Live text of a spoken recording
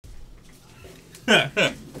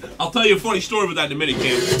I'll tell you a funny story with that in a minute,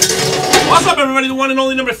 Cam. What's up, everybody? The one and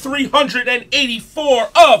only number 384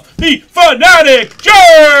 of the Fanatics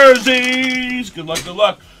Jerseys. Good luck, good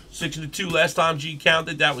luck. 6 and 2. Last time G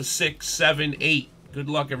counted, that was 6, 7, 8. Good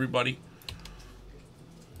luck, everybody.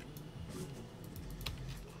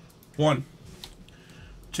 1,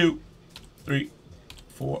 2, 3,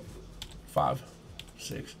 4, 5,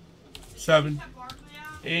 6, 7,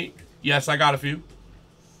 8. Yes, I got a few.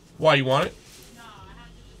 Why, you want it? No, I had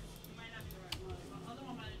to just, it might not be the right one. The other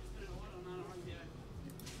one might have just been an auto, not an RBI.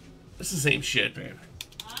 It's the same shit, babe.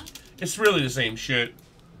 Huh? It's really the same shit.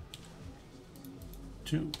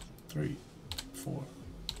 2, 3, 4,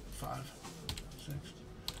 5, 6,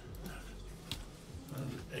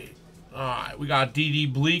 7, 8. Alright, we got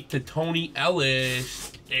DD Bleak to Tony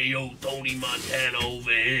Ellis. Hey, yo, Tony Montana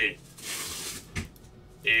over here.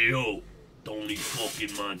 Hey, yo, Tony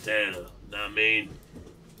fucking Montana. Know what I mean?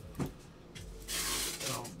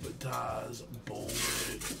 Albertaz Bold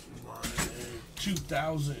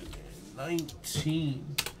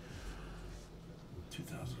 2019.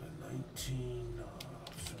 2019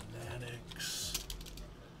 Fanatics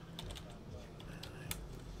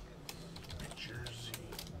Jersey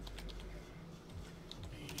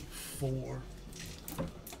 84.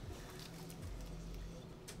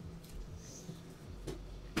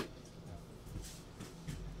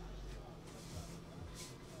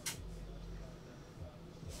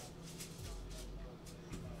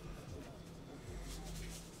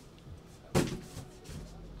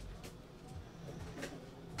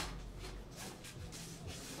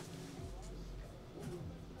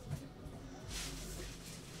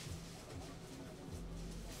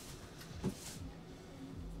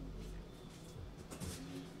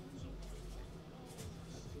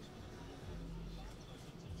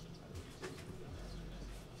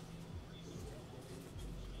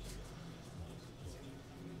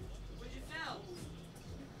 What'd you fill?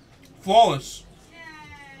 Flawless. Yay!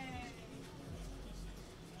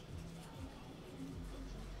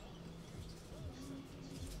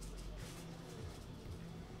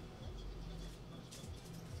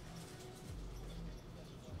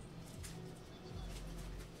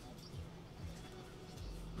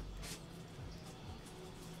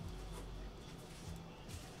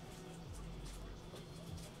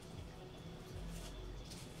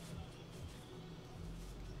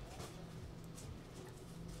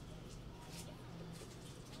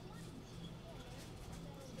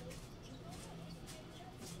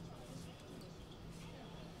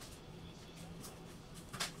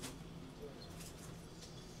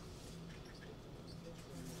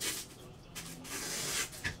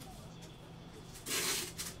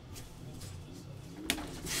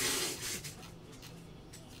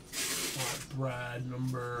 Brad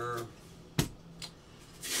number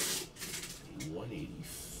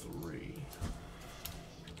 183.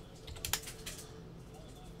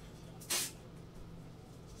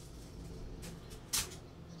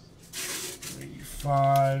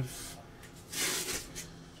 '85.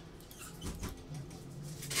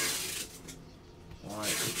 All right,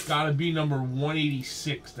 it's got to be number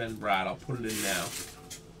 186 then, Brad. I'll put it in now.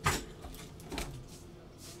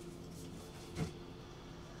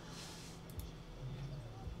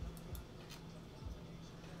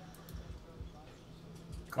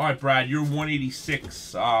 All right, Brad, your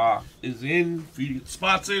 186 is in. For you to get the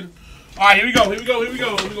spots in. All right, here we go. Here we go. Here we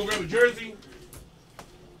go. Let me go grab a jersey.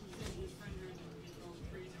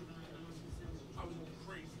 I was going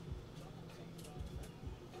crazy. What are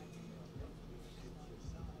you doing?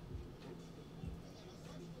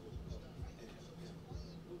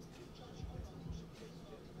 Who's this for?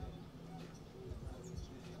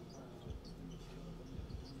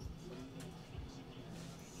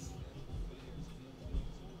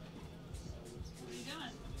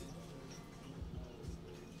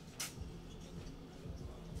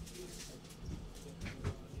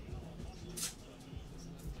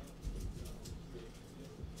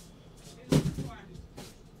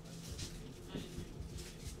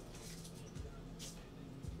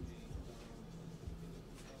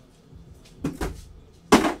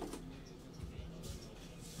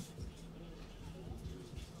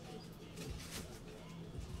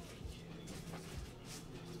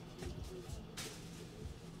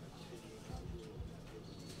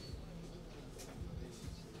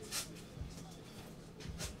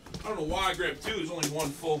 I don't know why I grabbed two. There's only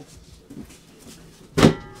one full.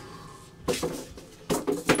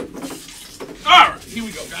 All right, here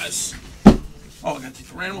we go, guys. Oh, I got to take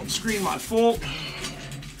the random off the screen. My fault.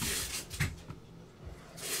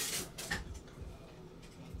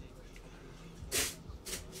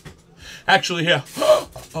 Actually, here.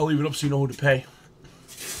 I'll leave it up so you know who to pay.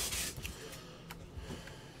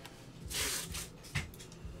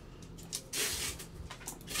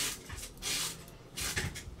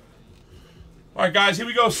 All right, guys, here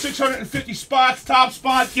we go. 650 spots. Top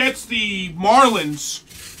spot gets the Marlins.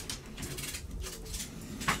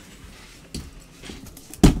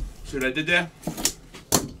 See what I did there?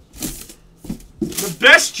 The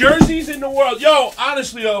best jerseys in the world. Yo,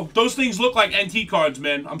 honestly, though, those things look like NT cards,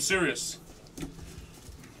 man. I'm serious.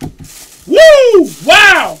 Woo!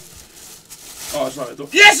 Wow! Oh, it's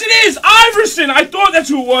not. Yes, it is! Iverson! I thought that's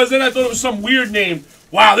who it was, and I thought it was some weird name.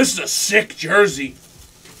 Wow, this is a sick jersey.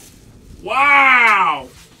 Wow!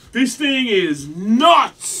 This thing is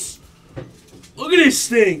nuts! Look at this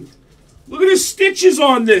thing. Look at the stitches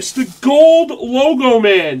on this. The gold logo,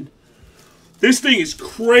 man. This thing is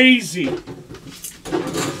crazy.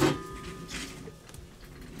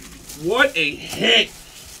 What a hit.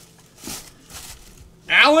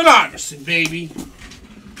 Allen Iverson, baby.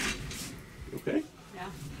 Okay? Yeah.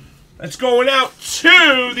 That's going out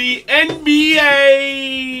to the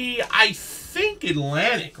NBA. I think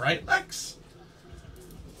Atlantic, right, Lex?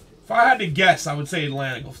 If I had to guess, I would say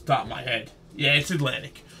Atlantic off the top of my head. Yeah, it's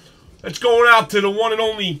Atlantic. That's going out to the one and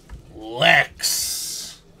only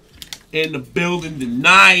Lex. In the building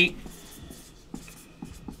tonight.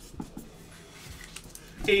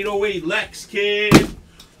 808 Lex, kid.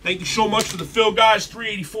 Thank you so much for the fill, guys.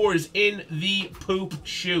 384 is in the poop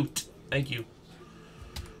chute. Thank you.